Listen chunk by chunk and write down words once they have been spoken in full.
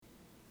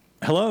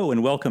Hello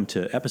and welcome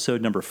to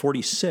episode number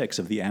 46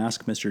 of the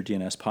Ask Mr.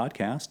 DNS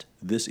podcast.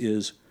 This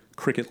is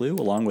Cricket Lou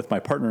along with my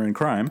partner in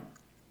crime,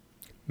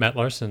 Matt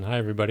Larson. Hi,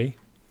 everybody.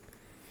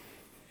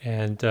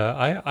 And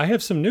I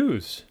have some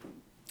news.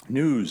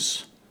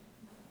 News.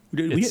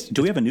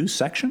 Do we have a news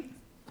section?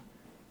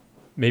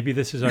 Maybe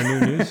this is our new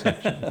news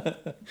section.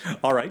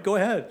 All right, go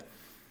ahead.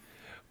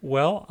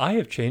 Well, I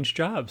have changed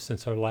jobs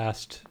since our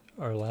last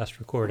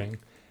recording.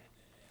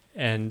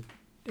 And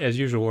as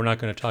usual, we're not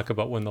going to talk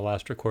about when the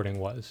last recording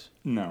was.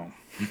 No.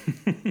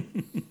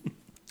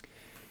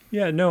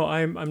 Yeah, no,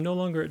 I'm no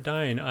longer at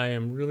Dyn. I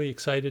am really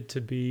excited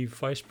to be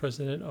Vice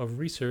President of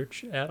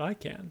Research at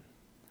ICANN.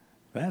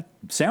 That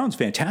sounds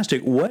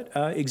fantastic. What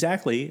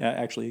exactly,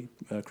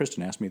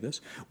 Kristen asked me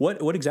this,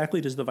 what exactly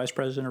does the Vice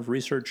President of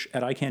Research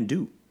at ICANN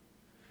do?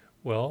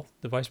 Well,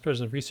 the Vice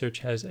President of Research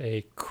has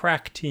a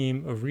crack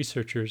team of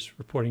researchers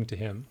reporting to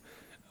him.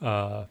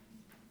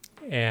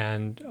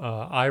 And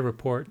I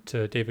report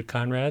to David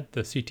Conrad,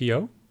 the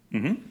CTO.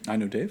 Mm-hmm. I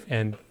know Dave.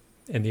 And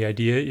the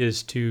idea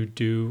is to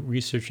do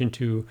research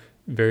into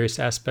various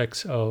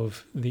aspects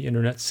of the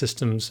internet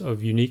systems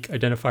of unique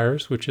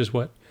identifiers, which is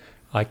what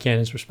ICANN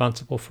is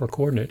responsible for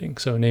coordinating.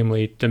 So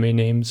namely domain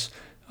names,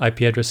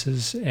 IP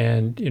addresses,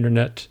 and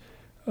internet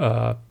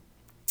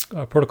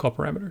protocol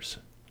parameters.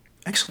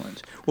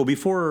 Excellent. Well,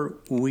 before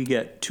we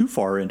get too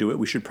far into it,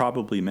 we should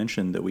probably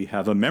mention that we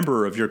have a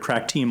member of your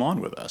crack team on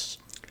with us.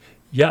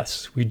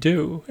 Yes, we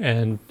do.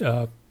 And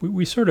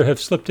we sort of have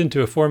slipped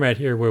into a format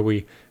here where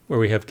we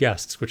have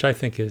guests, which I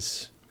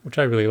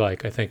really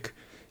like. I think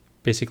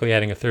basically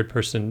adding a third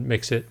person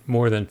makes it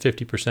more than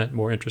 50%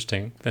 more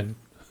interesting than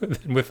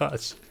with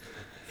us.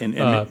 And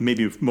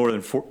maybe more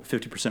than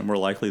 50% more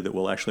likely that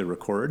we'll actually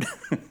record.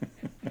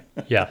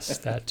 Yes,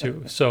 that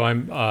too. So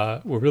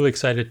we're really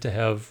excited to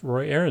have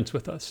Roy Arends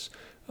with us.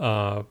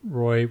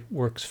 Roy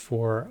works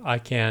for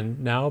ICANN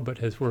now, but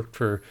has worked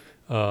for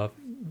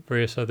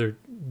various other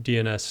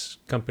DNS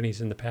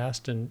companies in the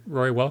past. And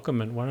Roy,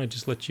 welcome. And why don't I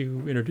just let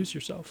you introduce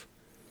yourself?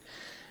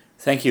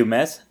 Thank you,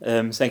 Matt.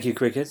 Thank you,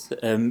 Cricket.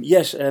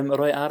 Yes,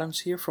 Roy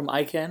Arends here from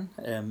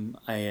ICANN.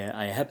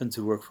 I happen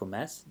to work for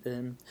Matt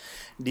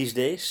these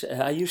days.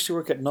 I used to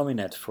work at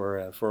Nominet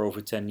for over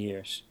 10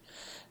 years.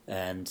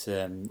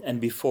 And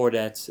before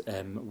that,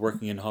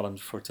 working in Holland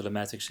for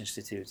Telematics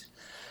Institute,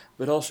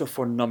 but also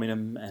for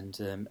Nominum and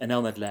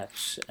NLnet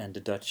Labs and the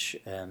Dutch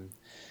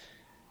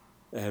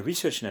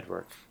Research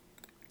Network.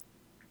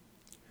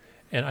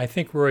 And I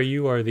think, Roy,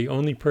 you are the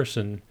only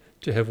person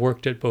to have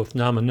worked at both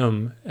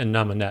Nominum and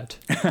Nominet.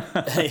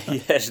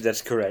 Yes,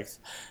 that's correct.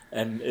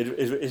 And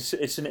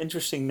it's an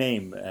interesting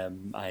name.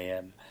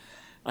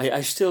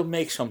 I still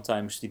make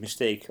sometimes the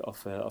mistake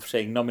of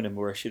saying Nominum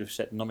where I should have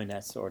said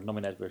Nominet, or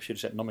Nominet where I should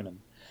have said Nominum.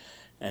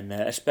 And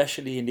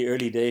especially in the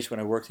early days when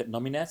I worked at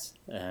Nominet,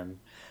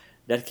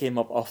 that came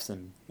up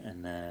often,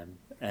 and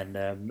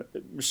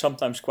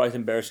sometimes quite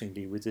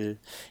embarrassingly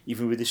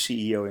even with the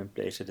CEO in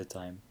place at the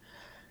time.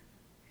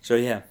 So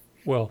yeah.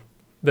 Well,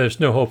 there's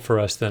no hope for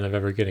us then of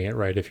ever getting it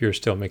right if you're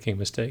still making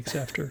mistakes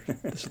after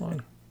this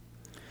long.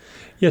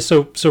 Yeah,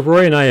 so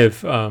Roy and I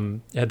have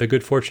had the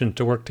good fortune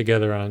to work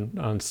together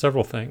on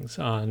several things,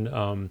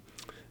 on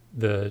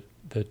the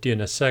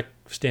DNSSEC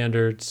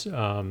standards,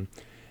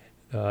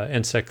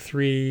 NSEC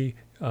 3,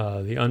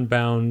 the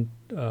Unbound,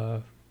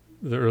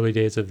 the early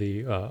days of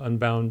the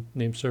Unbound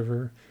name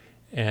server,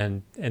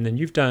 and then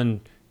you've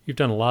done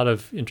a lot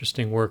of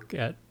interesting work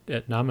at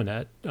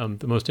Nominet.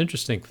 The most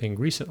interesting thing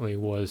recently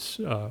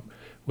was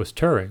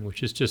Turing,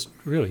 which is just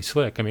really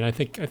slick. I mean, I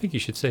think you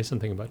should say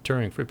something about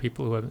Turing for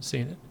people who haven't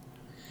seen it.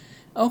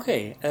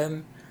 Okay.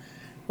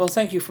 Well,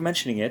 thank you for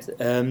mentioning it.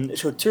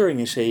 So Turing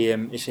is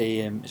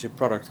a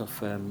product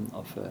of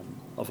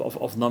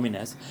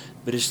Nominet,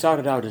 but it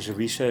started out as a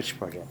research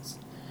project,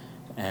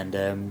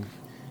 and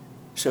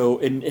so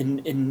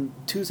in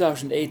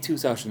 2008,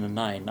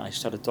 2009, I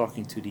started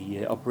talking to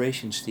the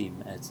operations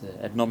team at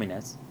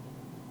Nominet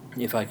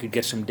if I could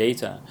get some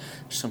data,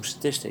 some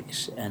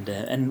statistics, and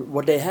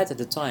what they had at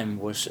the time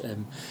was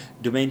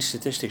Domain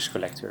Statistics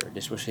Collector.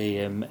 This was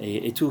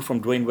a tool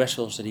from Dwayne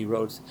Wessels that he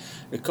wrote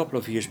a couple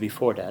of years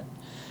before that,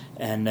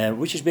 and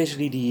which is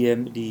basically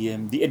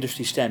the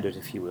industry standard,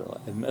 if you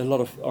will. A lot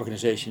of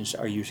organizations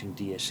are using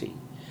DSC,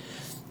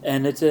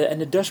 and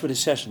it does what it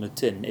says on the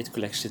tin. It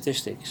collects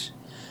statistics,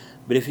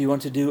 but if you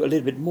want to do a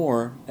little bit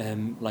more,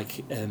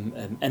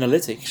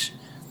 analytics.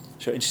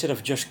 So instead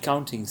of just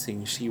counting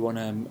things, you want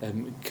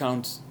to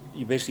count.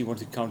 You basically want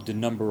to count the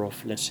number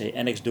of, let's say,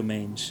 annex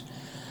domains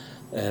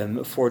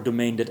for a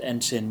domain that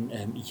ends in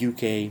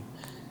UK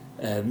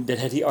that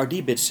had the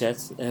RD bit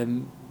set.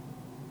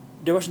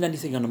 There wasn't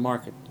anything on the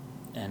market,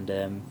 and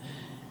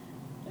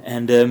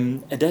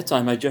at that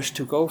time I just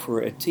took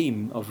over a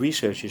team of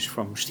researchers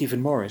from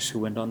Stephen Morris, who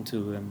went on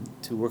to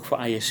work for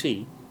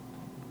ISC,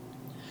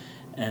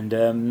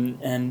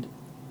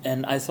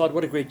 and I thought,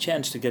 what a great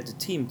chance to get the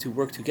team to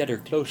work together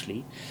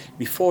closely.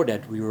 Before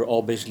that, we were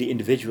all basically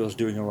individuals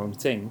doing our own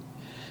thing,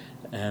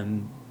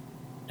 and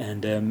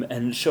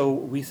so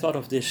we thought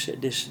of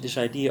this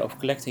idea of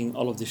collecting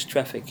all of this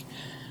traffic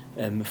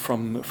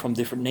from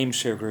different name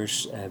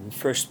servers,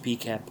 first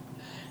PCAP,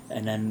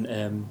 and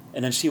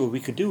then see what we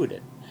could do with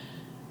it.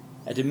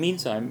 At the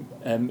meantime,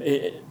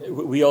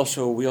 we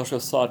also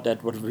thought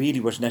that what really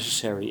was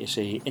necessary is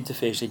a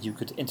interface that you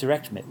could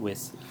interact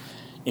with,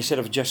 instead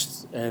of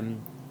just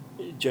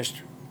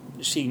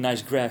seeing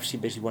nice graphs. You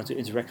basically want to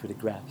interact with the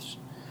graphs.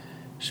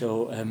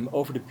 So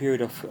over the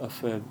period of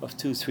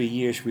 2-3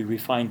 years, we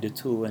refined the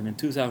tool, and in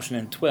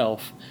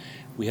 2012,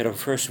 we had our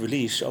first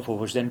release of what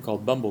was then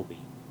called Bumblebee.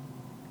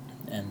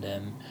 And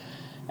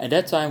at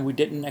that time, we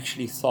didn't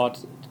actually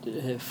thought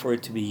for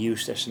it to be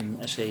used as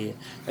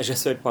a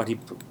third-party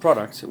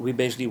product. We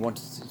basically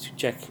wanted to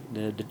check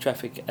the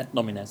traffic at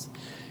Nominet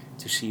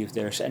to see if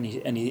there's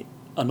any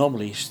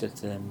anomalies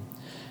that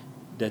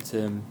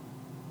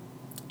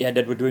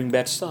were doing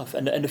bad stuff.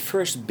 And the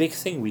first big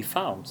thing we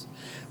found,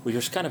 which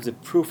was kind of the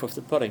proof of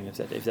the pudding, if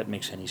that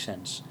makes any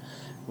sense,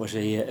 was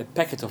a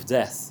packet of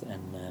death.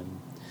 And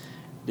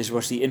this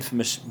was the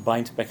infamous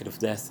bind packet of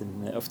death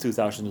of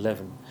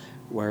 2011,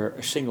 where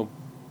a single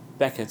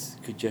packet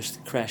could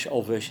just crash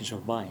all versions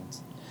of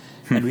bind.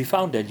 And we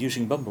found that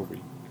using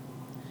Bumblebee.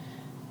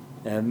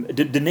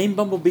 The name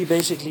Bumblebee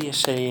basically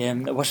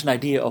was an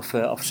idea of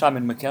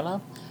Simon McKellar.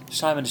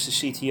 Simon is the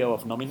CTO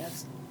of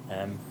Nominet.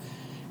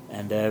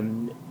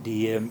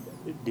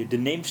 The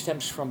name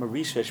stems from a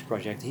research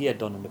project he had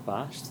done in the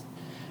past,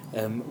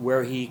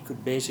 where he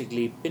could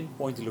basically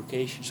pinpoint the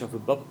locations of a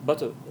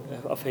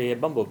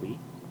bumblebee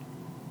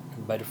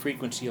by the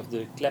frequency of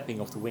the clapping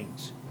of the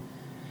wings,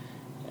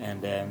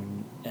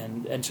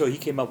 and so he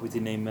came up with the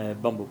name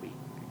Bumblebee,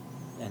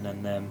 and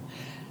then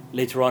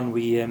later on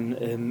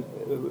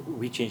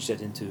we changed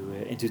that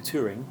into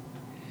Turing.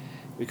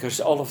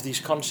 Because all of these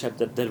concepts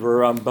that were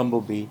around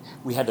Bumblebee,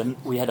 we had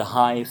a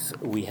hive,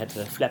 we had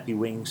flappy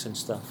wings and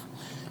stuff.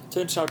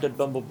 Turns out that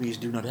bumblebees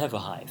do not have a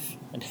hive,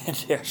 and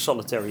they're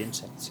solitary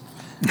insects.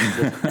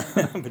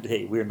 But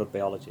hey, we're not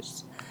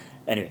biologists.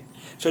 Anyway,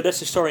 so that's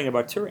the story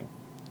about Turing.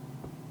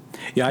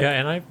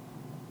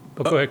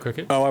 Go ahead,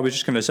 Cricket. Oh, I was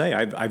just going to say,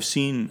 I've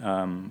seen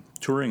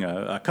Turing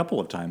a couple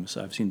of times.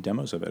 I've seen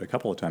demos of it a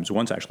couple of times.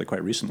 Once actually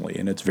quite recently,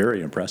 and it's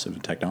very impressive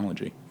in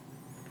technology.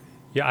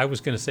 Yeah, I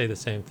was going to say the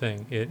same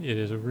thing. It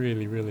is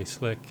really, really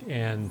slick,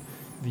 and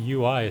the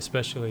UI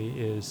especially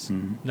is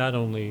not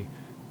only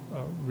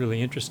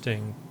really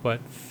interesting, but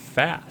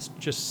fast,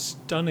 just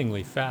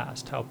stunningly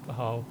fast.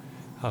 How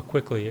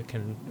quickly it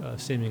can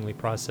seemingly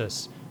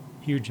process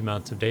huge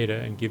amounts of data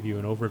and give you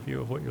an overview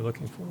of what you're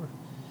looking for.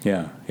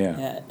 Yeah.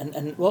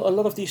 And well, a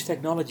lot of these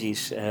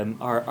technologies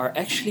are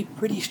actually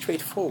pretty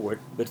straightforward,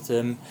 but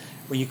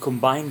when you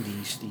combine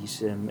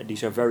these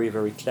are very,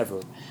 very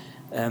clever,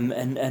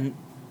 and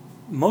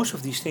most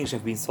of these things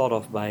have been thought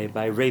of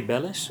by Ray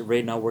Bellis.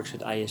 Ray now works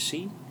at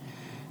ISC.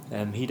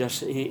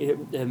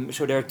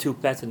 So there are 2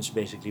 patents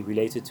basically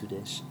related to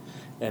this.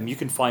 You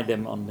can find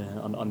them on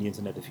the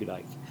internet if you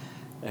like.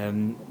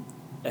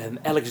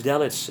 Alex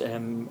Dalitz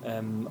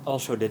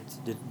also did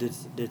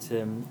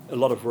a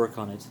lot of work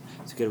on it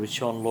together with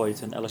Sean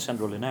Lloyd and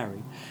Alessandro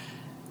Linari.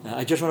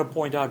 I just want to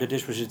point out that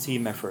this was a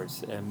team effort.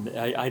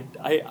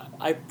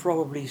 I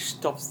probably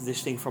stopped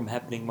this thing from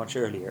happening much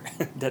earlier.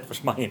 That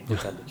was my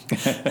input on this.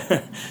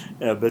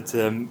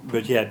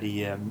 But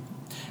yeah,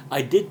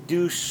 I did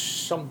do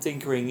some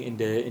tinkering in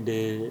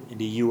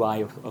the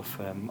UI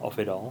of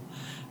it all.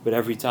 But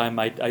every time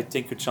I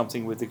tinkered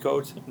something with the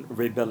code,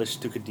 Ray Bellis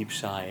took a deep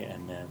sigh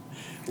and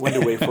went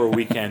away for a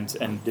weekend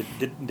and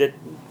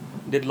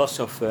did lots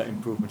of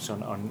improvements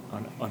on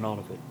all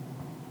of it.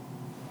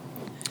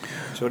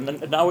 So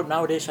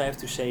nowadays, I have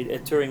to say,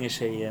 Turing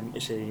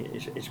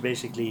is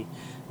basically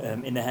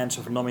in the hands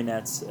of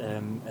Nominet.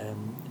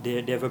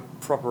 They have a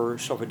proper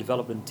software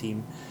development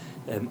team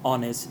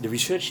on it. The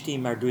research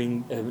team are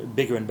doing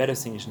bigger and better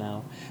things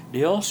now.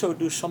 They also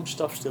do some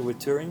stuff still with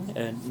Turing,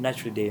 and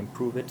naturally they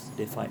improve it.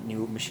 They find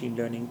new machine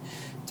learning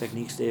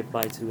techniques they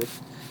apply to it.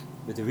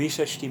 But the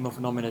research team of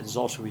Nominet is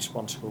also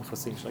responsible for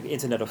things like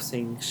Internet of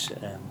Things,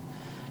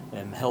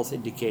 health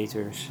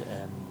indicators.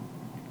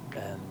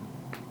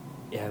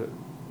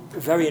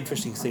 Very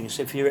interesting things.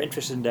 If you're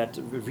interested in that,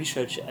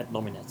 research at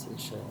Nominet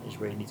is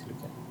where you need to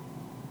look at.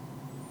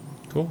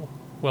 Cool.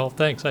 Well,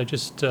 thanks. I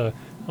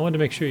wanted to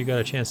make sure you got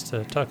a chance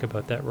to talk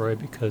about that, Roy,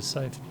 because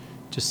I've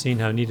just seen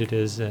how neat it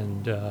is,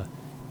 and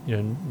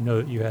know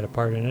that you had a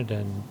part in it,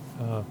 and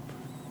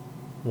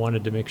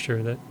wanted to make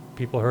sure that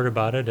people heard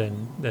about it,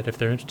 and that if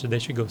they're interested, they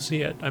should go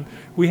see it.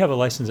 We have a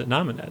license at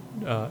Nominet,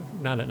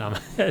 not at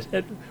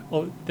Nominet.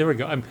 Well, there we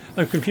go. I'm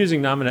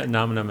confusing Nominet and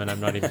Nominum, and I'm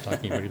not even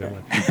talking about either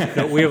one.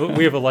 No,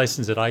 we have a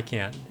license at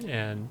ICANN,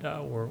 and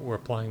we're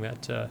applying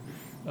that to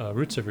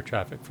root server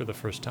traffic for the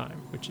first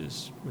time, which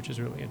is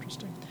really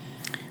interesting.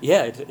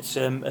 Yeah, it's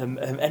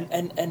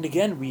and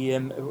again, we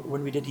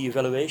when we did the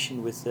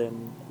evaluation with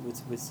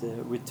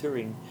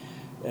Turing.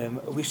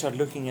 We start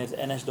looking at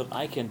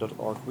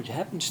ns.icann.org, which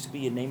happens to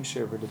be a name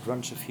server that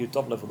runs a few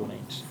top-level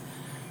domains.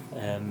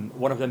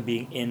 One of them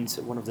being int,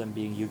 one of them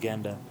being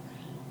Uganda.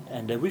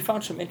 And we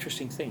found some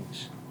interesting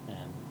things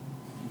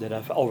that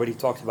I've already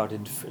talked about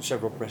in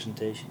several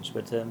presentations.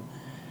 But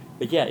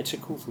But yeah, it's a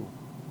cool tool.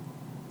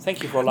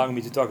 Thank you for allowing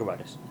me to talk about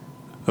this.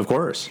 Of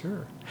course.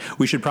 Sure.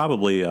 We should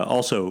probably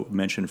also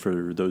mention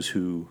for those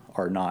who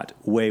are not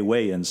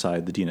way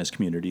inside the DNS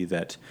community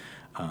that,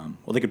 well,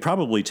 they could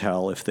probably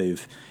tell if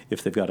they've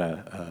got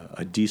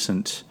a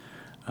decent,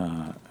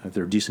 if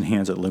they're decent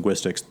hands at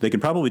linguistics. They can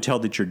probably tell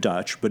that you're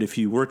Dutch. But if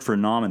you work for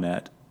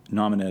Nominet,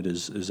 Nominet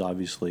is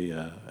obviously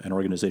an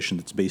organization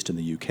that's based in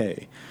the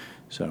UK.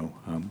 So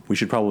we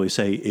should probably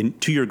say,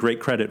 to your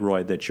great credit,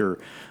 Roy, that you're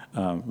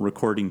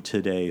recording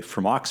today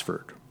from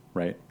Oxford,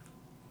 right?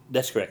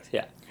 That's correct.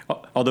 Yeah.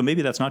 Although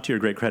maybe that's not to your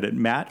great credit.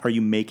 Matt, are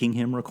you making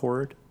him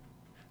record?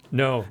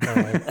 No.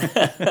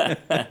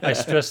 I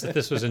stressed that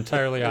this was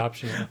entirely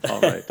optional.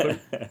 All right.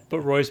 But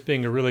Roy's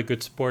being a really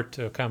good sport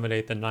to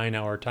accommodate the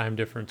 9-hour time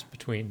difference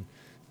between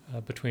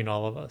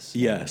all of us.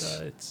 Yes.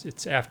 And,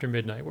 it's after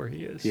midnight where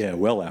he is. Yeah,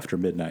 well after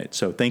midnight.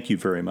 So thank you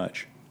very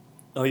much.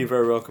 Oh, you're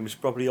very welcome. It's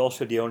probably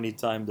also the only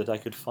time that I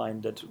could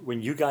find that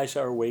when you guys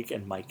are awake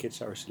and my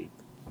kids are asleep.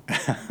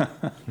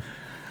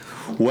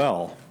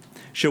 Well,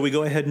 shall we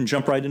go ahead and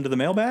jump right into the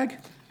mailbag?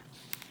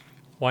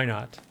 Why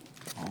not?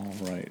 All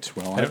right.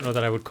 Well, I don't know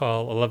that I would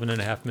call 11 and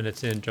a half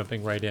minutes in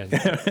jumping right in.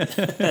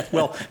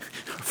 Well,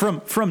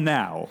 from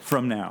now.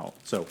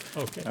 So,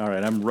 okay. All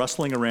right. I'm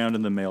rustling around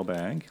in the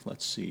mailbag.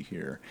 Let's see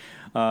here.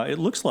 It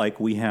looks like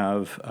we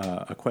have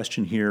a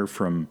question here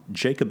from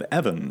Jacob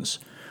Evans,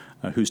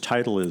 whose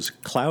title is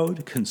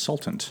Cloud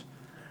Consultant.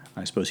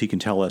 I suppose he can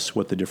tell us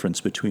what the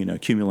difference between a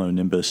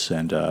cumulonimbus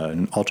and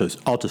an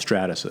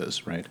altostratus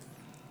is, right?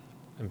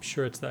 I'm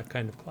sure it's that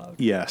kind of cloud.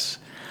 Yes.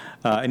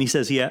 And he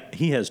says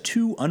he has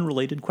two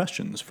unrelated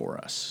questions for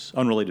us.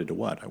 Unrelated to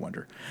what, I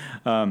wonder?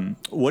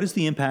 What is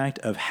the impact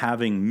of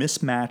having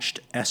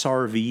mismatched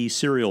SRV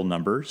serial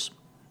numbers?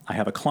 I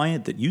have a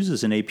client that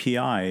uses an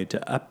API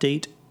to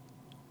update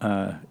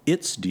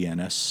its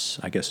DNS,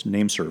 I guess,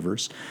 name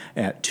servers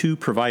at two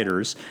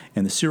providers,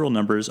 and the serial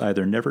numbers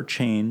either never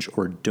change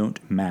or don't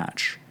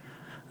match.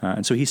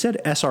 And so he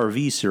said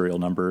SRV serial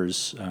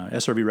numbers.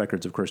 SRV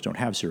records, of course, don't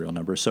have serial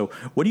numbers. So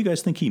what do you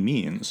guys think he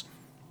means?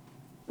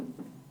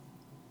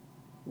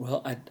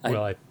 Well,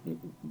 I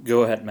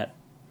go ahead, Matt.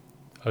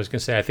 I was going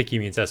to say, I think he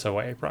means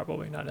SOA,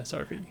 probably, not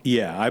SRV.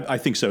 Yeah, I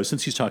think so,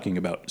 since he's talking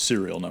about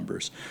serial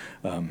numbers.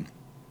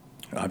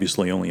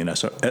 Obviously, only an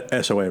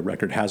SOA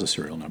record has a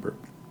serial number.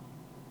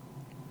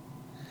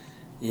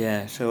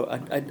 Yeah, so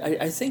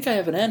I think I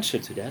have an answer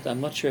to that.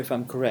 I'm not sure if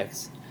I'm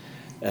correct.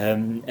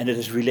 And it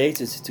is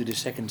related to the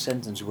second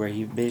sentence where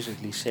he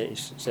basically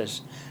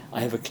says, I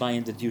have a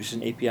client that uses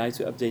an API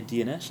to update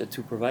DNS at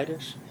two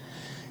providers.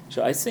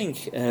 So I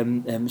think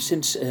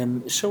since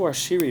SOA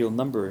serial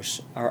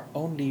numbers are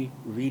only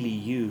really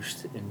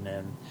used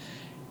in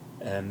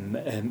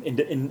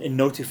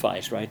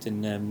notifies, right?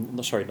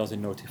 Not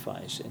in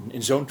notifies,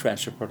 in zone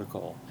transfer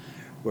protocol,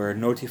 where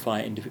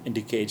notify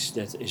indicates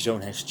that a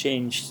zone has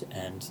changed,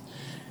 and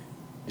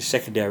the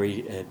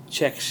secondary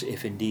checks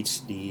if indeed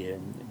the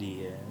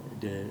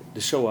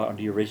SOA on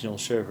the original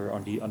server,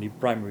 on the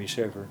primary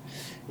server,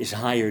 is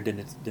higher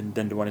than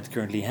the one it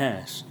currently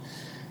has.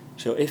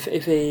 So if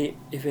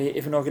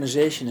an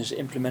organization has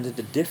implemented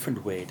a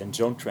different way than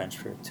zone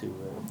transfer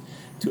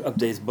to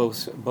update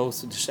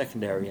both the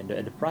secondary and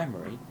the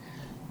primary,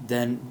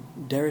 then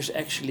there is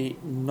actually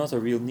not a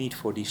real need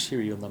for these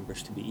serial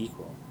numbers to be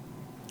equal.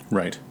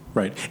 Right.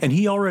 And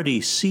he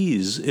already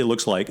sees, it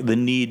looks like, the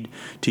need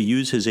to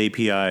use his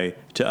API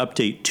to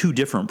update two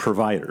different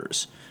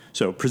providers.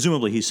 So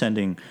presumably he's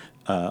sending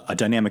a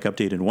dynamic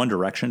update in one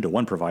direction to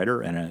one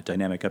provider and a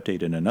dynamic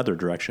update in another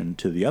direction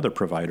to the other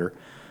provider.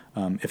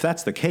 If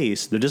that's the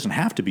case, there doesn't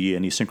have to be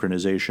any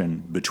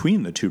synchronization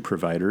between the two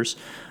providers.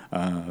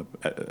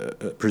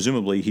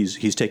 Presumably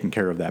he's taking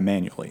care of that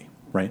manually,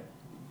 right?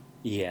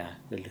 Yeah,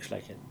 that looks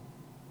like it.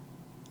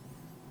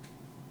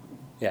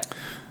 Yeah.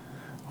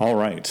 All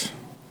right.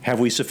 Have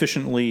we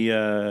sufficiently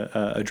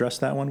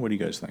addressed that one? What do you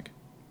guys think?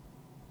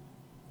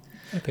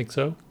 I think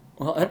so.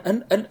 Well,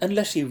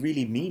 unless he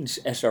really means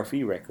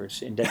SRV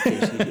records, in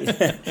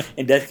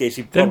that case,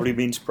 he probably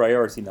means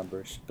priority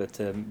numbers. But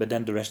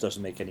then the rest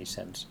doesn't make any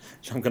sense.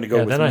 So I'm going to go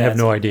with then Matt. I have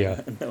no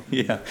idea. No.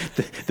 Yeah,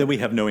 then we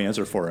have no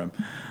answer for him.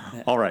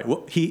 Yeah. All right.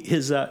 Well,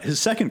 his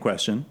second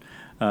question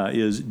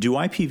is: do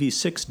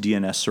IPv6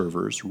 DNS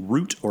servers,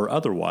 root or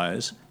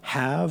otherwise,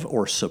 have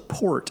or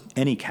support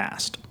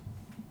anycast?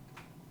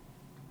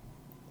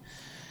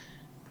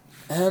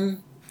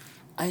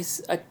 I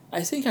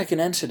think I can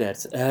answer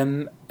that.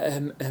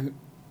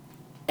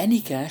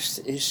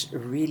 Anycast is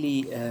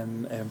really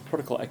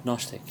protocol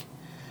agnostic,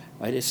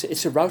 right?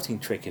 It's a routing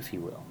trick, if you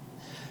will.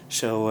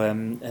 So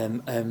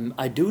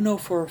I do know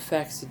for a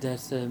fact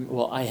that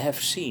I have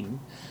seen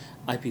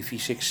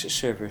IPv6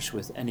 servers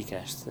with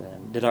anycast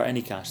that are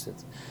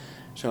anycasted.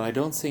 So I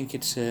don't think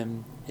it's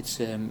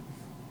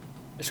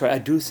sorry, I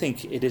do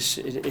think it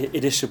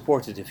is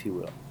supported, if you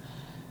will.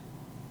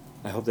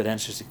 I hope that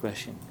answers the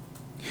question.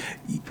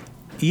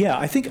 Yeah,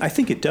 I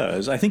think it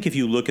does. I think if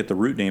you look at the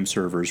root name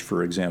servers,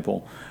 for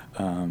example,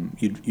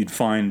 you'd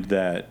find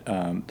that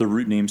the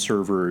root name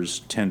servers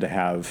tend to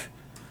have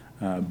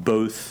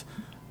both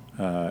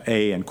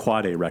A and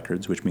quad A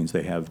records, which means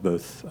they have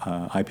both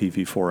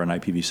IPv4 and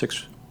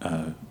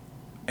IPv6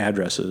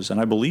 addresses. And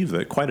I believe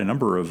that quite a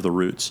number of the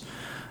routes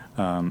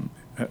have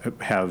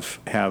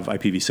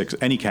IPv6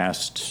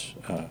 anycast.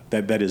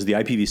 That is, the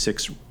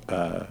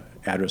IPv6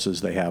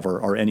 addresses they have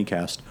are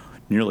anycast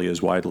nearly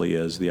as widely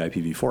as the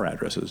IPv4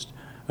 addresses.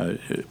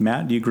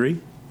 Matt, do you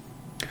agree?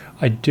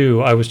 I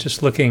do. I was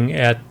just looking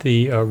at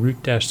the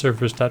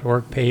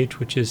root-servers.org page,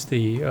 which is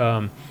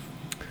the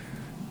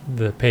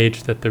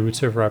page that the root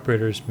server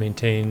operators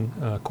maintain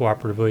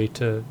cooperatively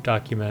to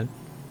document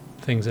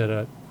things at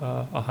a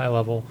high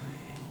level.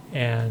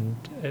 And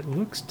it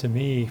looks to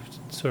me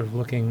sort of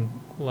looking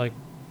like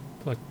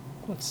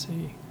let's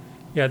see.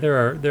 Yeah,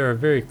 there are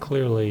very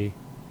clearly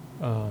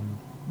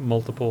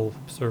multiple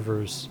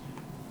servers,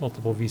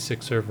 multiple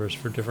v6 servers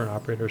for different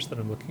operators that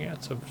I'm looking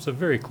at. So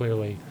very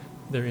clearly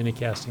they're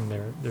anycasting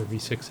their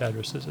v6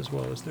 addresses as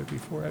well as their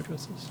v4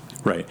 addresses.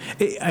 Right.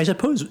 I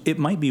suppose it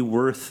might be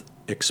worth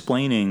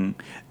explaining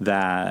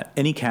that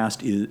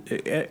anycast is,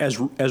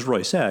 as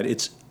Roy said,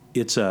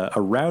 it's a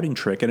routing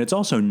trick, and it's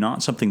also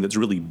not something that's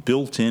really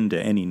built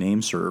into any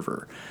name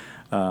server.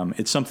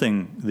 It's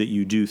something that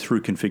you do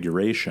through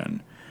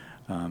configuration,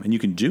 and you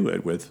can do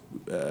it with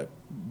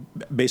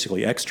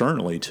basically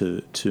externally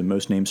to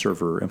most name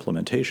server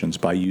implementations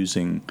by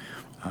using.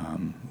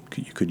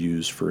 You could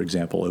use, for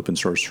example, open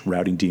source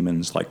routing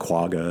daemons like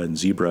Quagga and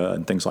Zebra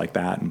and things like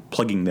that, and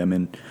plugging them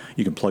in.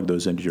 You can plug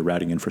those into your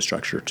routing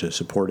infrastructure to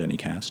support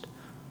anycast.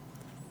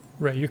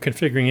 Right, you're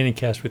configuring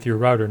anycast with your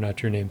router,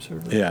 not your name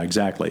server. Yeah,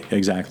 exactly.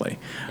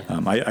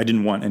 I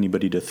didn't want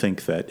anybody to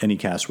think that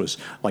anycast was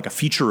like a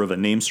feature of a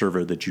name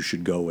server that you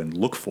should go and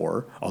look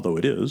for, although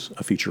it is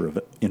a feature of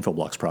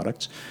Infoblox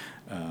products.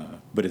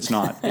 But it's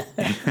not.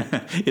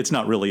 It's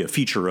not really a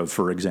feature of,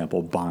 for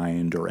example,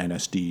 Bind or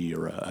NSD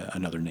or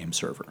another name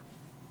server.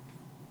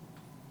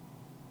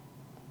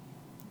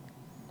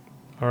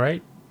 All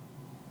right.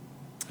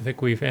 I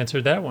think we've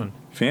answered that one.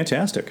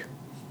 Fantastic.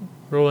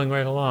 Rolling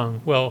right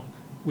along. Well,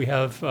 we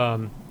have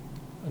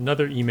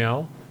another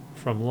email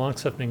from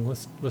long-suffering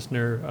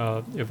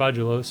listener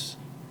Evaggelos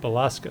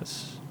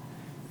Balaskas,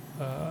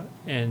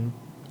 and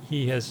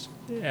he has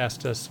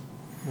asked us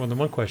more than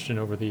one question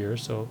over the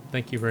years, so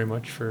thank you very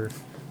much for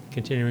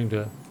continuing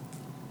to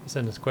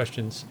send us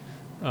questions.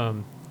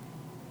 Well,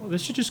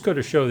 this should just go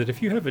to show that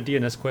if you have a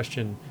DNS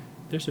question,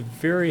 there's a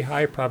very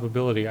high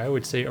probability, I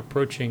would say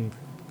approaching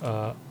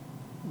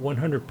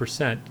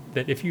 100%,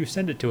 that if you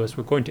send it to us,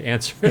 we're going to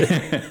answer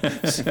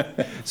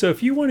it. So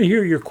if you want to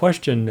hear your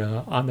question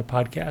on the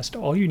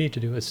podcast, all you need to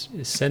do is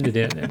send it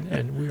in,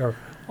 and we are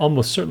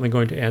almost certainly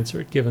going to answer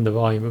it given the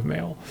volume of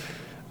mail.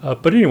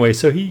 But anyway,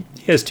 so he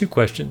has two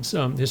questions.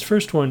 His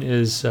first one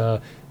is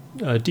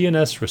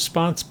DNS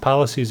response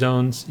policy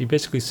zones. He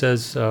basically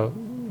says,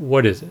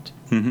 what is it?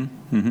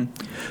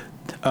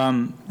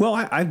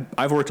 Well,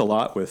 I've worked a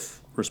lot with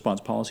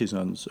response policy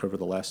zones over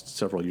the last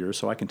several years,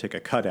 so I can take a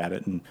cut at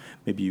it, and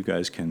maybe you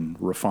guys can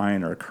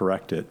refine or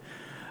correct it.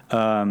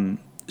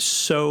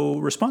 So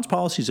response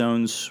policy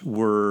zones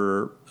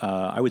were,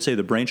 I would say,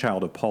 the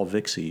brainchild of Paul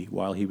Vixie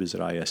while he was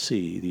at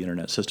ISC, the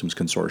Internet Systems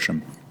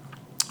Consortium.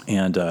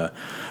 And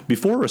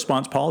before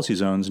response policy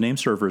zones, name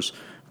servers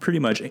pretty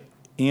much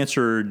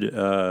answered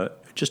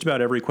just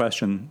about every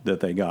question that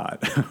they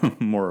got,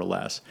 more or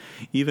less.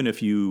 Even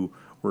if you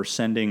were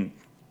sending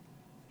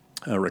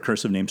a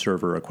recursive name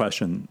server a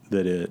question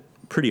that it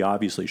pretty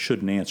obviously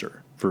shouldn't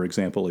answer. For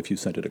example, if you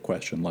sent it a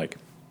question like,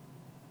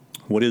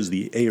 what is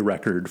the A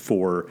record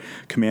for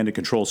command and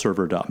control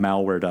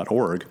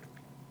server.malware.org,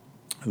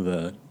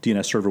 the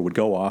DNS server would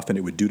go off and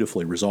it would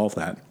dutifully resolve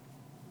that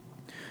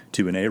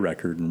to an A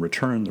record and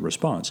return the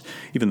response.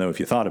 Even though if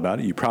you thought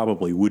about it, you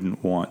probably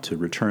wouldn't want to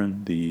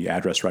return the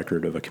address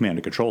record of a command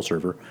and control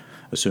server,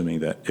 assuming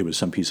that it was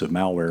some piece of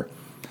malware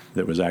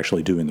that was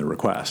actually doing the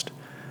request.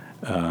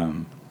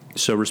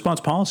 So response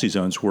policy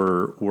zones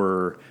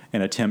were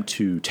an attempt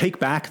to take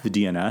back the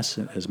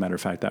DNS. As a matter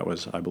of fact, that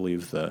was, I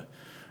believe,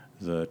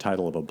 the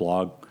title of a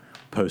blog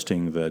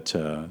posting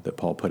that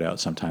Paul put out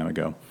some time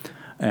ago.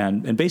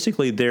 And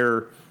basically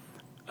they're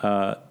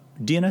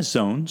DNS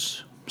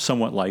zones,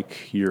 somewhat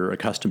like you're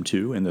accustomed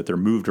to, in that they're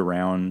moved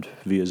around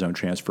via zone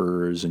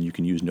transfers, and you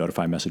can use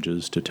notify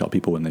messages to tell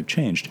people when they've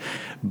changed.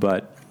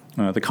 But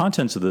the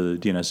contents of the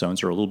DNS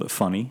zones are a little bit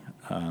funny.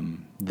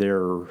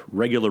 They're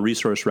regular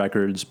resource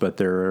records, but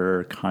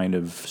they're kind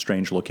of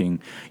strange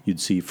looking. You'd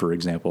see, for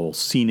example,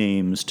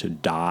 CNAMEs to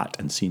dot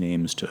and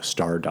CNAMEs to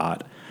star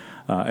dot.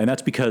 And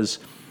that's because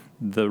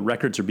the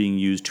records are being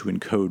used to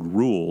encode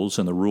rules,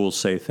 and the rules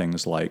say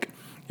things like,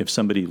 if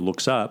somebody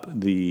looks up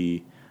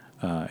the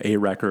A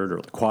record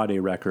or the quad A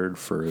record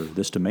for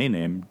this domain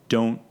name,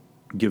 don't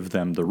give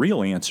them the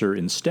real answer.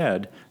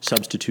 Instead,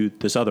 substitute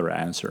this other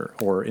answer,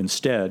 or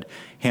instead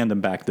hand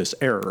them back this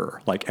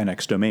error, like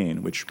NX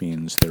domain, which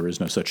means there is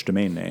no such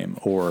domain name,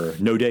 or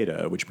no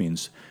data, which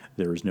means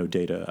there is no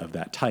data of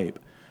that type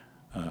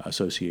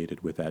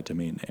associated with that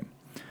domain name.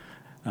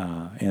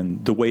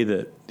 And the way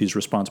that these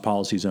response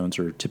policy zones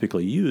are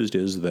typically used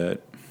is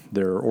that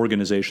there are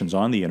organizations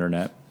on the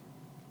internet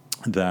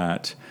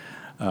that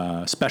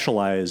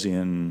specialize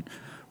in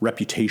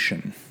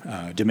reputation,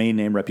 domain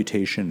name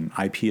reputation,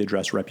 IP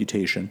address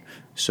reputation.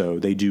 So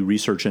they do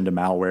research into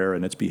malware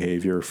and its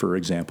behavior, for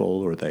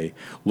example, or they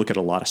look at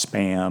a lot of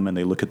spam and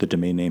they look at the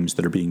domain names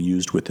that are being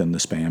used within the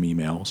spam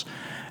emails.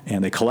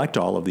 And they collect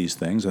all of these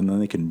things, and then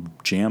they can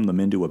jam them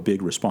into a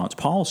big response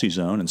policy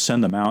zone and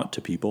send them out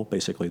to people,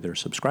 basically their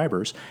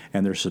subscribers.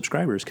 And their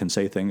subscribers can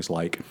say things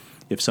like,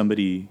 if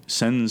somebody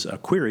sends a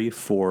query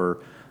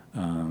for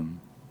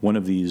one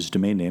of these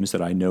domain names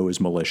that I know is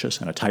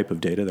malicious and a type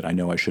of data that I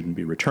know I shouldn't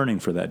be returning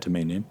for that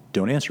domain name,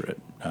 don't answer it.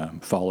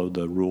 Follow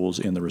the rules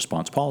in the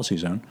response policy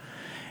zone,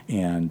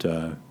 and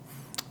do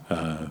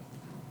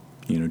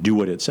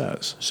what it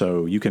says.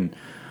 So you can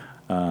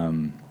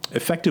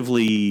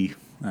effectively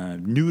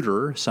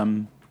neuter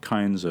some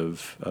kinds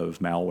of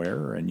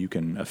malware, and you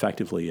can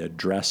effectively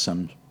address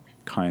some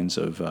kinds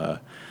of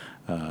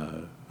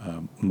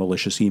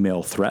malicious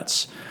email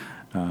threats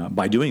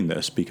by doing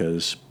this,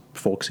 because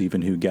folks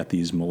even who get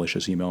these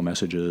malicious email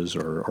messages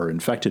or are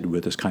infected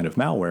with this kind of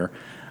malware,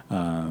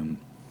 the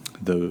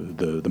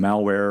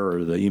malware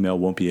or the email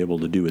won't be able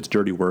to do its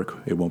dirty work.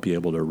 It won't be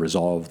able to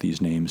resolve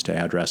these names to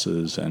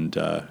addresses and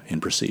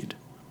proceed.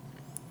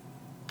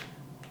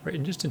 Right,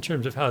 and just in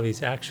terms of how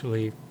these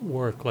actually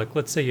work, like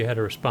let's say you had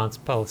a response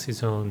policy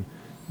zone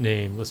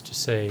name, let's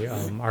just say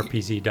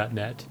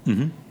rpz.net.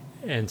 Mm-hmm.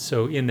 And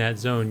so in that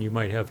zone, you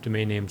might have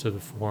domain names of the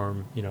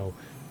form,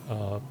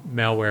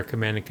 malware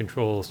command and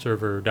control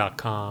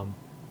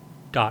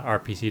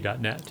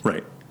server.com.rpc.net.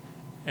 Right.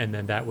 And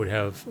then that would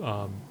have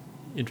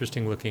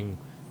interesting looking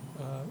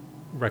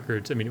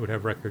records. I mean, it would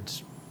have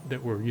records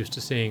that we're used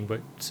to seeing,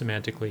 but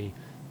semantically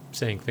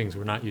saying things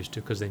we're not used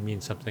to because they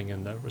mean something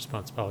in the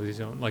response policy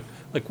zone. Like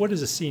what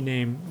is a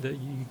CNAME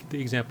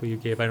the example you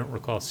gave? I don't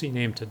recall.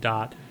 CNAME to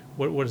dot.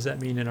 What does that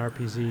mean in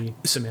RPZ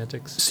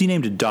semantics?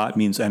 CNAME to dot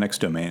means NX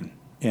domain,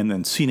 and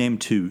then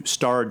CNAME to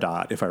star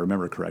dot, if I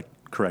remember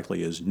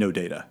correctly, is no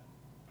data.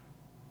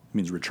 It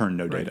means return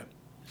no data.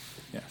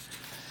 Yeah.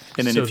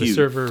 And then so if the you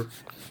server.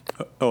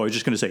 I was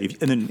just going to say,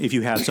 if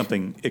you had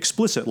something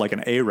explicit like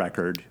an A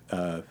record,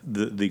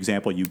 the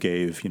example you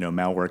gave,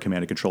 malware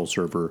command and control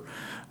server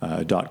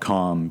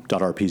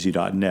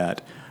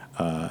 .com.rpz.net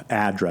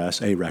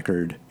address A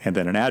record, and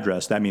then an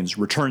address, that means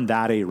return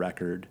that A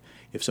record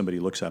if somebody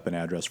looks up an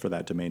address for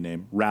that domain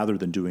name, rather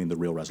than doing the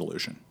real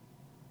resolution.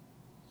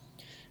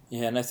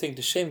 Yeah, and I think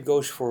the same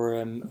goes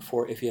for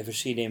if you have a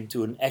CNAME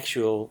to an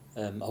actual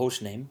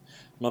host name,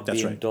 not That's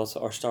being right. dot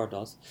or star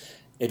dot.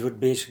 It would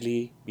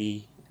basically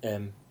be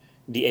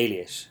the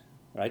alias,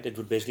 right? It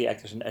would basically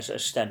act as a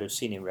standard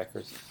CNAME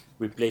record,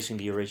 replacing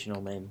the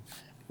original name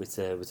with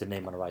the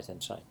name on the right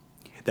hand side.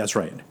 That's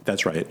right.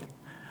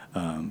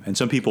 And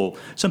some people,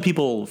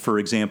 for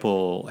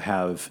example,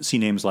 have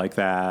CNAMEs like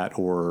that,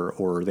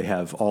 or they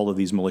have all of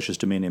these malicious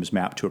domain names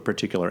mapped to a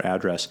particular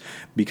address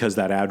because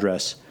that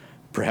address,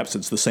 perhaps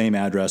it's the same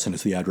address and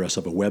it's the address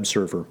of a web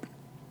server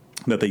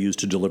that they use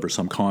to deliver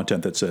some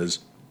content that says,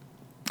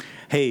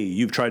 hey,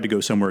 you've tried to go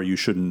somewhere you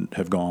shouldn't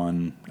have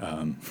gone.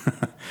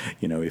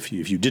 If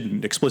you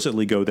didn't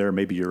explicitly go there,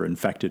 maybe you're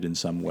infected in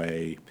some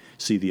way.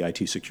 See the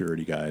IT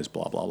security guys,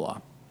 blah, blah,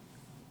 blah.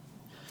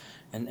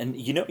 And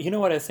you know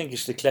what I think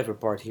is the clever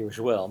part here as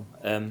well.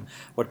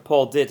 What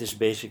Paul did is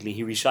basically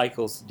he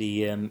recycled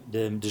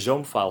the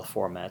zone file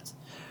format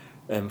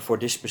for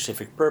this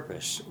specific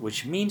purpose,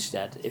 which means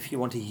that if you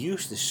want to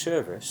use the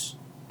service,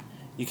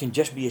 you can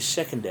just be a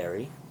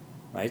secondary,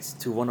 right,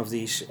 to one of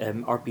these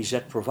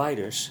RPZ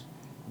providers,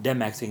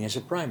 them acting as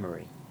a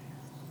primary.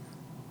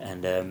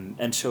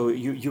 And so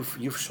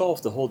you've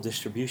solved the whole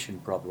distribution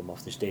problem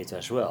of this data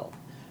as well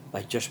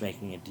by just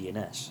making it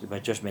DNS, by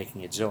just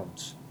making it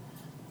zones.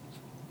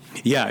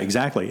 Yeah,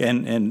 exactly.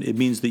 And it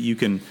means that you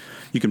can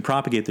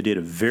propagate the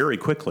data very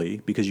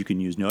quickly because you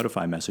can use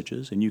notify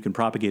messages, and you can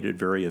propagate it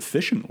very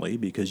efficiently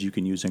because you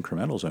can use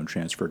incremental zone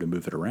transfer to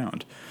move it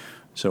around.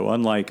 So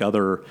unlike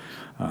other,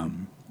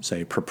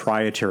 say,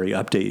 proprietary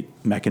update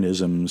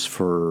mechanisms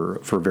for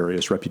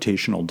various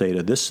reputational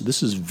data, this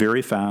is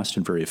very fast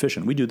and very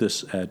efficient. We do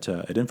this at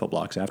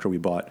Infoblox. After we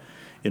bought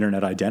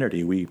Internet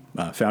Identity, we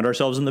found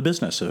ourselves in the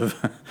business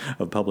of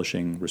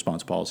publishing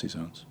response policy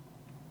zones.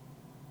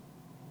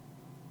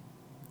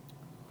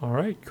 All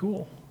right,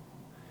 cool.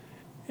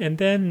 And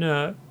then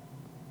the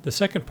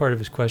second part of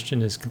his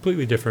question is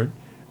completely different.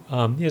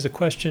 He has a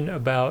question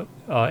about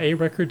A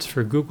records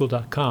for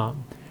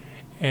Google.com.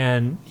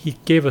 And he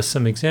gave us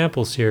some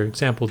examples here,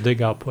 example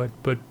dig output.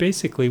 But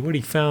basically what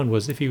he found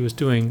was if he was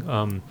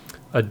doing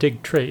a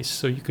dig trace,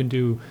 so you can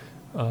do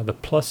the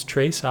plus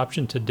trace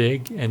option to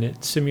dig, and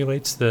it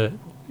simulates the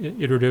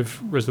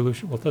iterative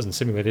resolution. Well, it doesn't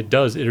simulate, it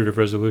does iterative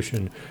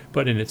resolution,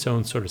 but in its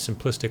own sort of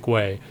simplistic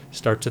way,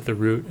 starts at the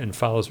root and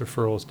follows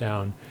referrals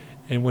down.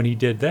 And when he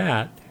did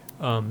that,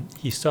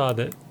 he saw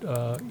that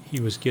he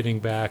was getting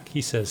back,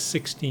 he says,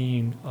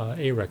 16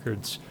 A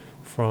records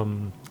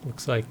from,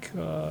 looks like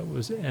it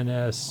was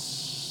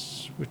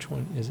NS, which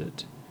one is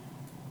it?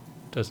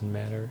 Doesn't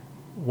matter.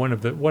 One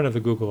of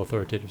the Google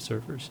authoritative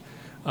servers.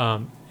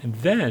 And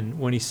then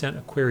when he sent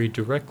a query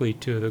directly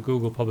to the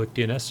Google public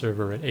DNS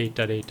server at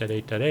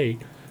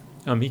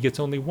 8.8.8.8, he gets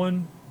only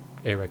one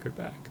A record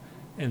back.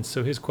 And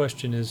so his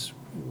question is,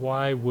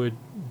 why would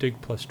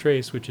dig plus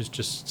trace, which is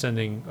just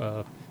sending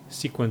a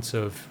sequence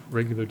of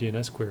regular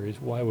DNS queries,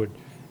 why would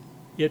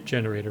it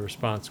generate a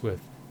response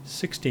with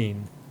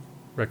 16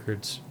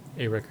 records,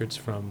 A records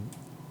from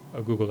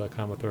a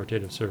google.com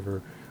authoritative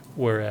server,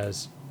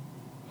 whereas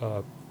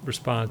a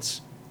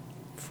response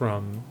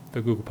from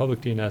the Google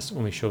public DNS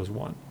only shows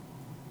one?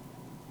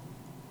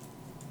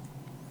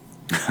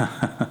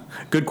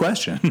 Good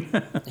question.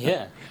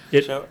 Yeah.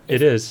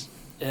 It is.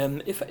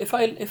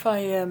 If I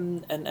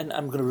and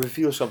I'm going to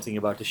reveal something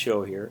about the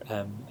show here.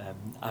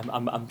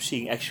 I'm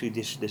seeing actually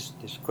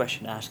this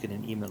question asked in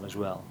an email as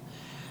well.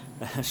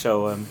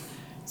 So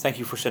thank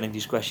you for sending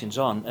these questions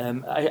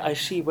on. I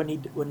see when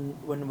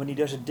he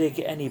does a dig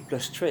any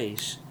plus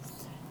trace,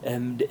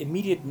 the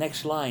immediate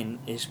next line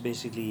is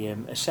basically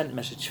a send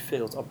message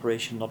failed,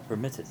 operation not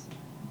permitted.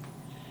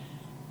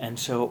 And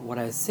so what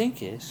I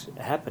think is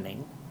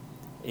happening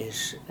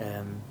is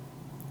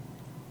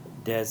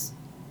that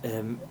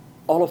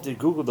all of the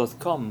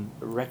google.com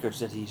records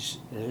that he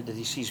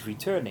sees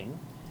returning,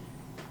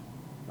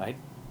 right,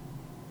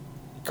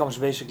 comes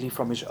basically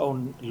from his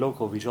own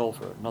local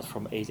resolver, not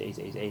from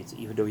 8888,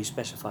 even though he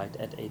specified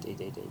at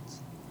 8888.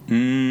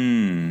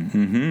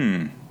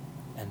 Mm-hmm.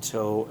 And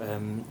so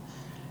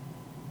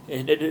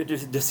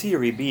the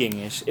theory being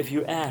is, if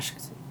you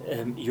asked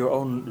your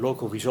own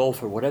local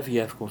resolver whatever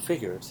you have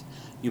configured,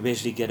 you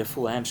basically get a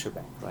full answer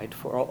back, right?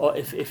 For all,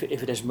 if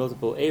it has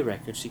multiple A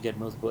records, you get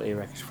multiple A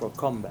records for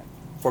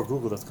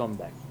google.com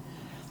back.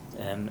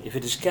 If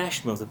it is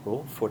cached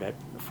multiple for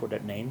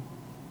that name,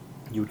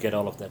 you would get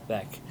all of that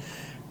back.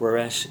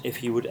 Whereas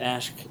if you would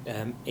ask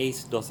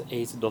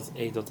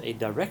 8.8.8.8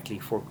 directly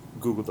for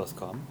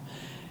google.com,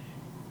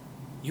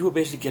 you will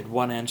basically get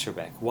one answer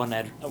back, one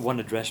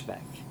address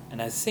back.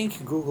 And I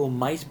think Google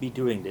might be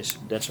doing this,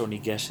 that's only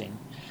guessing,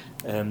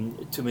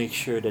 to make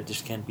sure that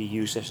this can be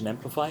used as an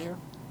amplifier.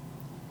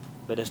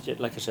 But that's just,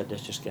 like I said,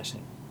 that's just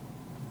guessing.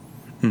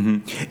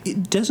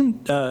 Mm-hmm.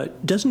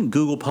 Doesn't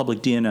Google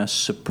Public DNS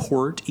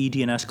support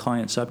eDNS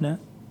client subnet?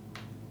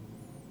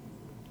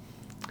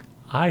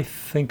 I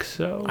think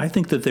so. I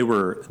think that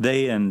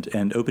they and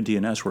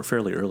OpenDNS were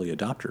fairly early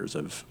adopters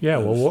of. Yeah,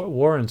 well,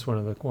 Warren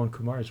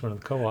Kumar is one of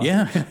the co-authors.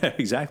 Yeah,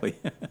 exactly.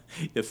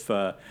 If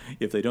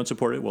they don't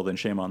support it, well, then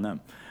shame on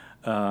them.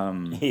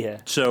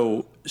 Yeah.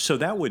 So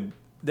that would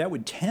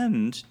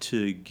tend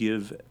to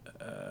give,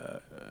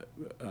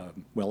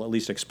 well, at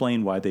least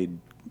explain why they'd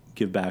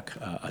give back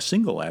a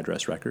single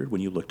address record when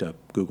you looked up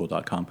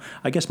google.com.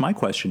 I guess my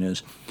question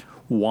is,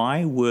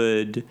 why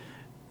would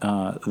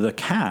the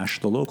cache,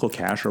 the local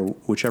cache, or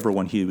whichever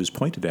one he was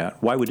pointed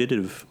at, why would it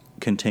have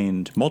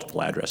contained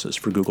multiple addresses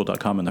for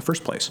google.com in the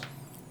first place?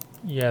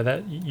 Yeah,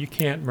 that you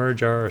can't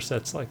merge RR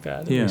sets like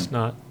that. At least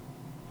not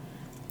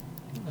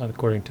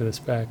according to the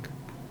spec.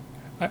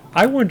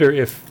 I wonder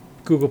if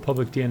Google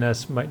Public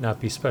DNS might not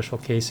be special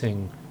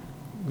casing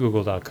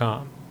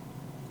google.com.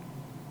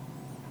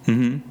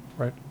 Mm-hmm.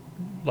 Right?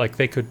 Like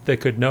they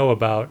could know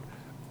about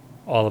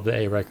all of the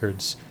A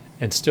records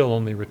and still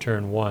only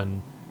return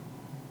one,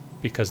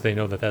 because they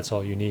know that that's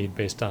all you need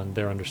based on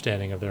their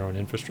understanding of their own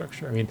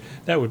infrastructure. I mean,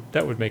 that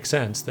would make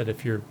sense, that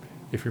if you're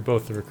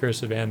both the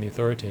recursive and the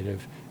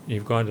authoritative, and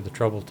you've gone to the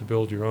trouble to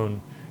build your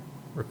own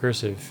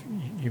recursive,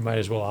 you might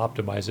as well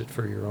optimize it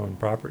for your own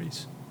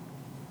properties.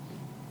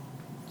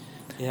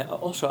 Yeah.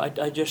 Also,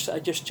 I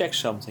just checked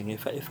something.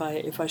 If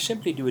I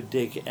simply do a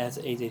dig at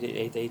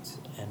 88888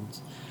 and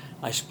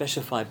I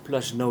specify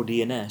plus no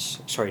eDNS.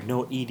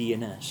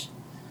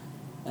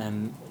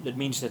 That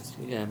means that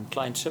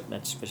client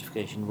subnet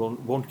specification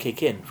won't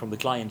kick in from the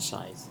client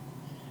side,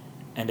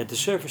 and that the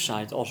server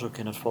side also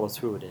cannot follow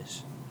through with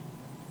this.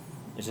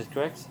 Is that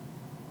correct?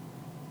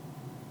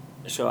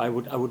 So I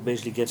would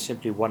basically get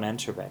simply one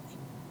answer back,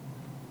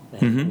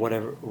 Mm-hmm.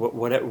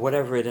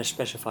 whatever it has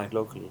specified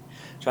locally.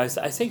 So I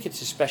think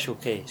it's a special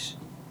case.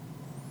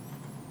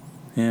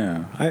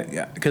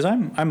 Yeah, because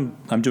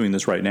I'm doing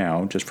this right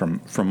now just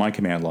from my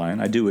command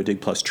line. I do a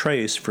dig plus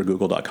trace for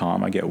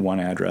google.com. I get one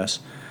address.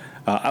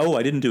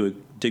 I didn't do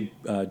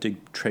a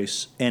dig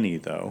trace any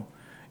though.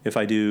 If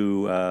I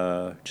do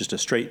just a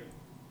straight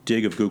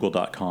dig of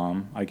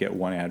google.com, I get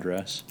one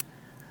address.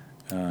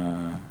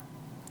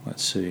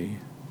 Let's see.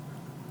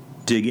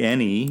 Dig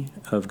any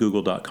of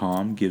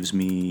google.com gives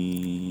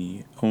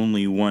me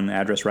only one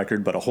address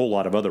record, but a whole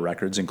lot of other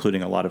records,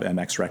 including a lot of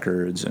MX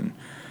records and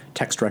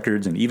text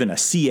records and even a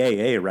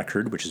CAA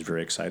record, which is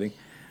very exciting.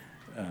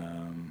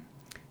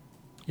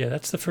 Yeah,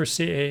 that's the first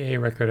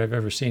CAA record I've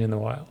ever seen in the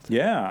wild.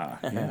 Yeah.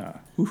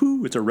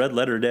 Woohoo, it's a red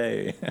letter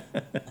day.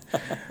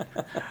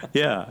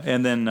 Yeah,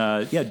 and then,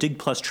 dig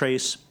plus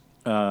trace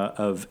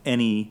of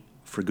any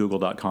for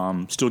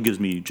google.com still gives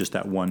me just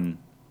that one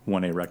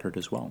A record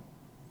as well.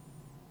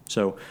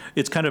 So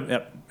it's kind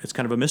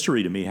of a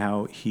mystery to me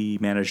how he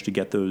managed to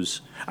get those.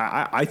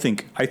 I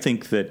think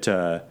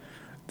that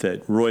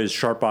Roy is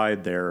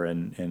sharp-eyed there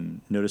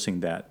and noticing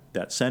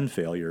that send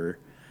failure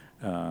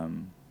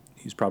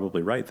he's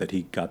probably right that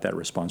he got that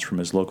response from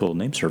his local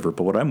name server.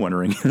 But what I'm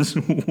wondering is,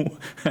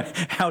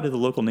 how did the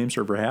local name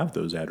server have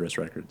those address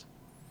records?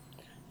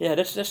 Yeah,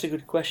 that's a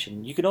good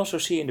question. You can also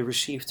see in the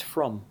received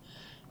from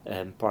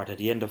part at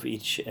the end of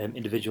each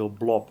individual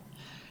blob.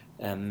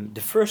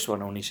 The first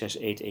one only says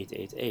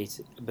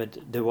 8888, but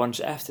the ones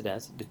after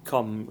that, the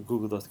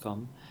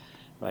google.com,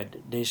 right?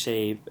 They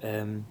say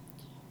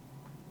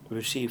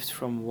received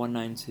from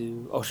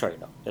 192. Oh, sorry,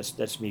 no,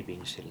 that's me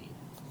being silly.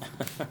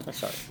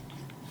 Sorry.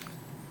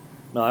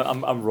 No,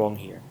 I'm wrong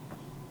here.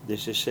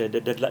 This is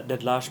that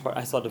last part.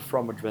 I thought the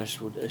from address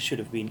should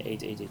have been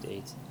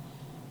 8888.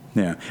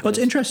 Yeah. Well, it's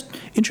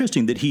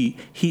interesting that he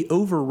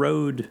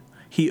overrode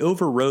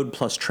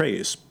plus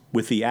trace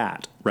with the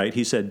 @ right.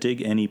 He said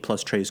dig any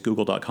plus trace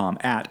google.com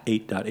at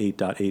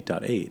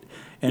 8.8.8.8,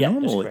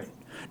 and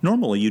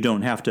normally you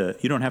don't have to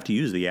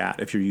use the @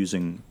 if you're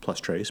using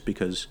plus trace,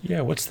 because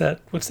what's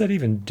that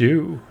even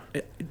do?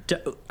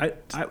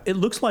 It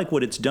looks like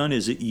what it's done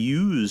is it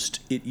used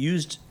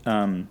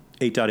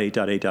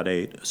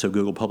 8.8.8.8, so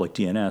Google Public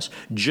DNS,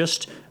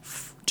 just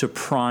to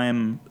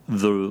prime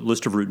the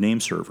list of root name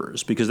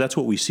servers, because that's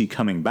what we see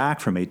coming back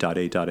from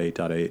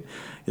 8.8.8.8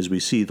 is we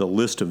see the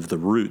list of the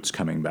roots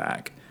coming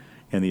back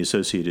and the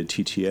associated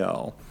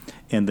TTL.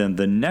 And then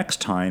the next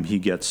time he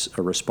gets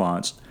a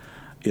response,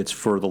 it's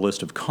for the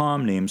list of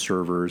com name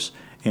servers,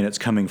 and it's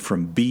coming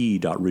from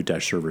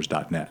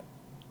b.root-servers.net.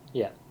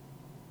 Yeah.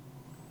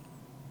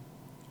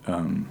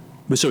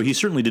 So he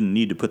certainly didn't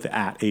need to put the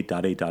 @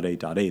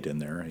 8.8.8.8 in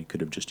there. He could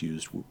have just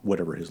used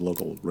whatever his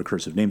local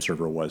recursive name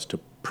server was to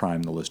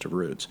prime the list of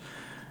roots.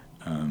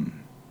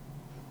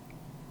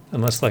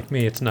 Unless, like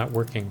me, it's not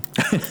working.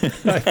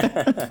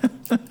 I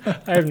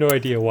have no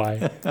idea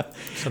why.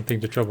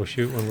 Something to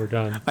troubleshoot when we're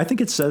done. I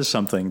think it says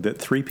something that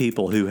three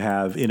people who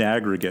have, in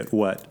aggregate,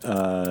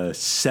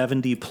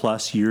 70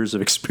 plus years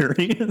of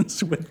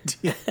experience with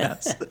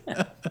DNS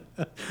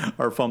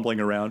are fumbling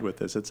around with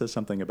this. It says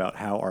something about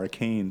how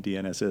arcane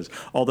DNS is.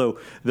 Although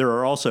there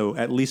are also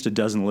at least a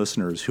dozen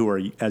listeners who are,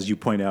 as you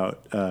point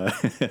out,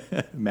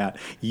 Matt,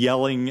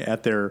 yelling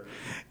at their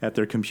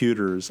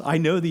computers. I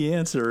know the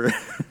answer.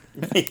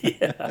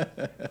 Yeah.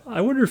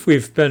 I wonder if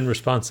we've been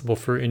responsible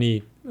for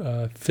any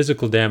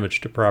physical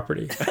damage to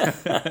property.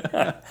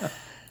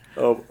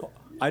 Oh,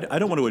 I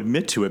don't want to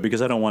admit to it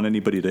because I don't want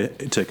anybody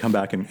to come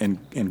back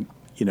and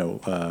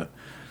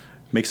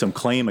make some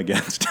claim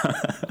against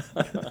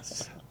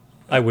us.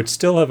 I would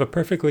still have a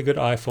perfectly good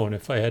iPhone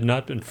if I had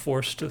not been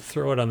forced to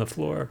throw it on the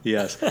floor.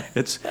 Yes,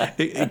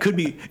 it could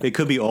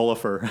be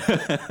Oliver.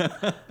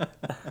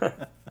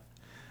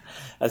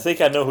 I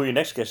think I know who your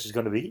next guest is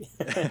going to be.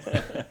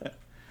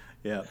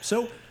 Yeah.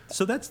 So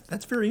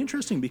that's very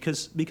interesting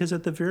because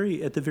at the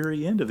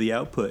very end of the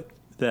output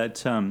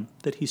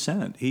that he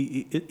sent,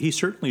 he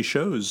certainly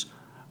shows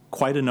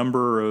quite a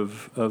number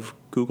of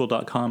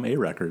Google.com A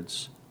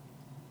records.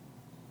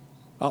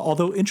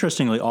 Although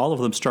interestingly, all of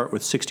them start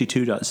with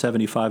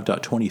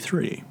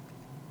 62.75.23.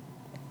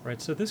 Right.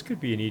 So this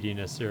could be an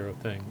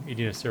EDNS0 thing,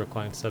 EDNS0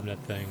 client subnet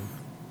thing,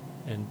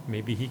 and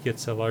maybe he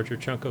gets a larger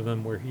chunk of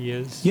them where he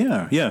is.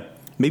 Yeah.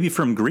 Maybe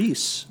from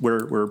Greece,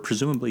 where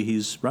presumably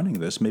he's running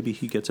this, maybe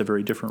he gets a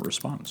very different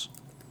response.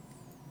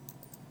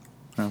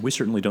 We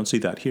certainly don't see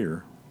that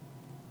here.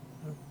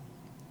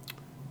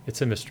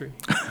 It's a mystery.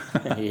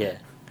 Yeah.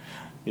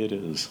 It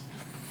is.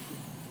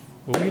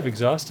 Well, we've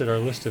exhausted our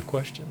list of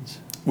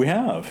questions. We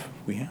have.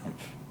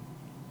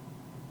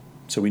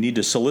 So we need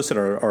to solicit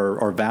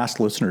our vast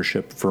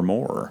listenership for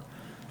more.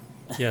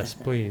 Yes,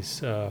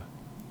 please.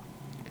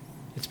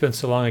 It's been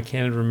so long I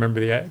can't remember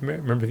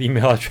the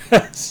email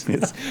address.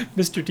 It's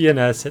Mr.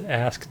 DNS at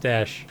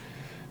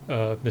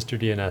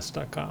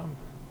ask-mrdns.com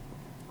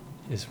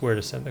is where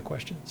to send the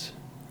questions.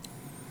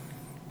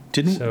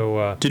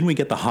 Didn't we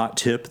get the hot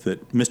tip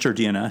that Mr.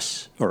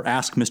 DNS or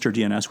Ask Mr.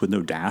 DNS with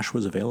no dash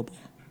was available?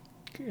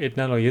 It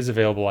not only is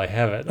available, I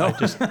have it. I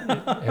just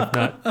have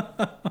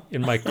not,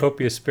 in my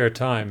copious spare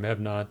time, have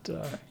not.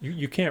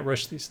 You can't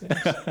rush these things.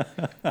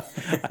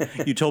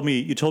 You told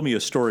me a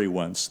story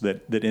once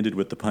that ended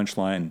with the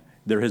punchline,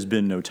 "There has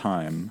been no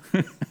time."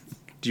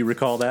 Do you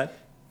recall that?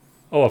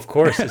 Oh, of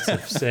course, it's a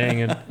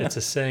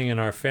saying in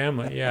our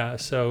family. Yeah.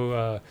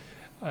 So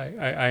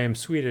I am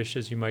Swedish,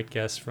 as you might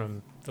guess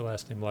from the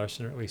last name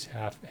Larson, or at least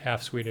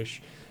half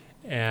Swedish.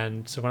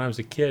 And so when I was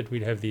a kid,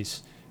 we'd have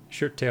these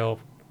shirt-tail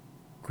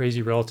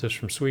crazy relatives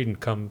from Sweden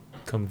come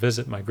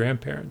visit my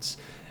grandparents,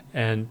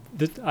 and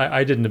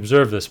I didn't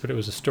observe this, but it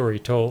was a story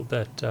told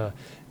that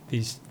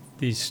these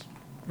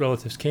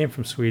relatives came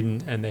from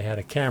Sweden and they had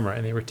a camera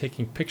and they were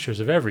taking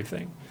pictures of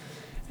everything,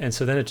 and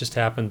so then it just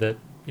happened that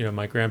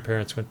my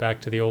grandparents went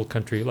back to the old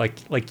country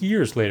like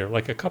years later,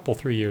 like a couple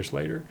 3 years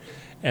later,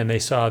 and they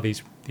saw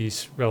these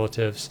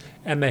relatives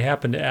and they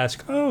happened to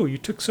ask, "Oh, you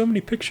took so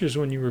many pictures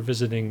when you were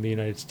visiting the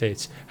United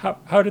States.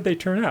 How did they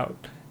turn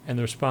out?" And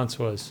the response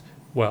was,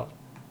 "Well,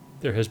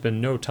 there has been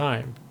no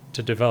time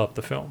to develop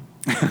the film."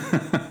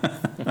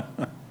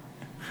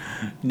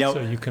 Now,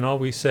 so you can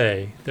always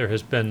say there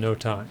has been no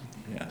time.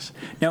 Yes.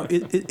 Now,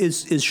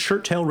 is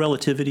shirt tail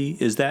relativity,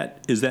 is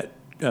that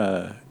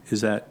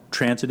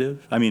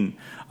transitive? I mean,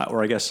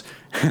 or I guess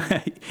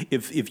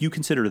if you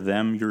consider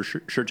them your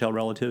shirt tail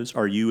relatives,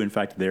 are you in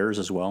fact theirs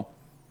as well?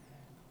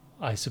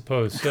 I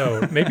suppose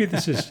so. Maybe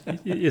this is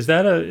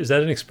that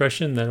an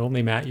expression that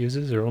only Matt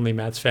uses or only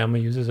Matt's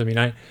family uses? I mean,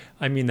 I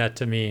mean that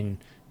to mean,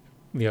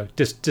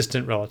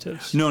 distant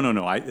relatives.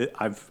 No.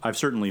 I've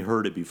certainly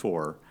heard it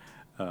before.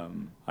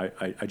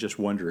 I just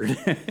wondered.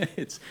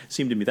 It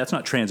seemed to me that's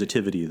not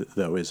transitivity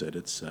though, is it?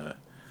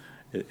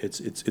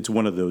 It's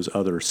one of those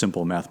other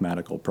simple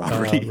mathematical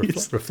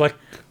properties.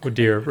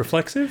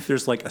 Reflexive?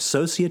 There's like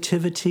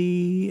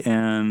associativity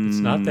and... It's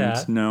not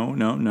that.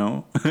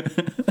 No.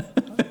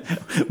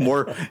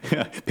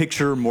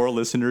 Picture more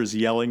listeners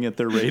yelling at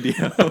their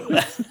radio.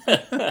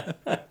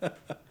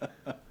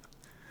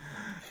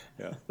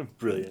 Yeah.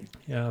 Brilliant.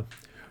 Yeah.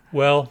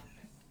 Well,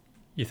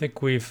 you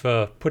think we've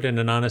put in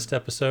an honest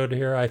episode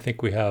here? I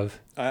think we have.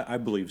 I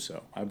believe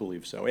so.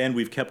 And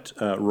we've kept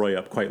Roy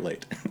up quite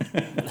late.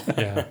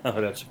 Yeah.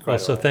 That's quite Well,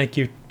 so thank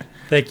you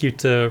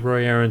to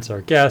Roy Arends,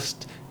 our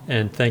guest,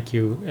 and thank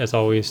you, as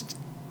always,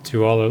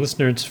 to all our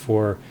listeners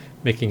for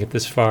making it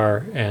this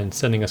far and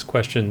sending us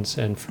questions.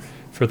 And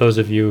for those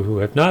of you who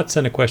have not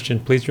sent a question,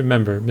 please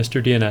remember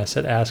Mr. DNS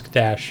at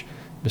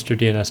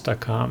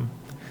ask-mrdns.com.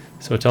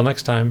 So until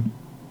next time,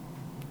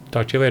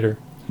 talk to you later.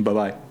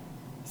 Bye-bye.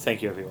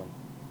 Thank you, everyone.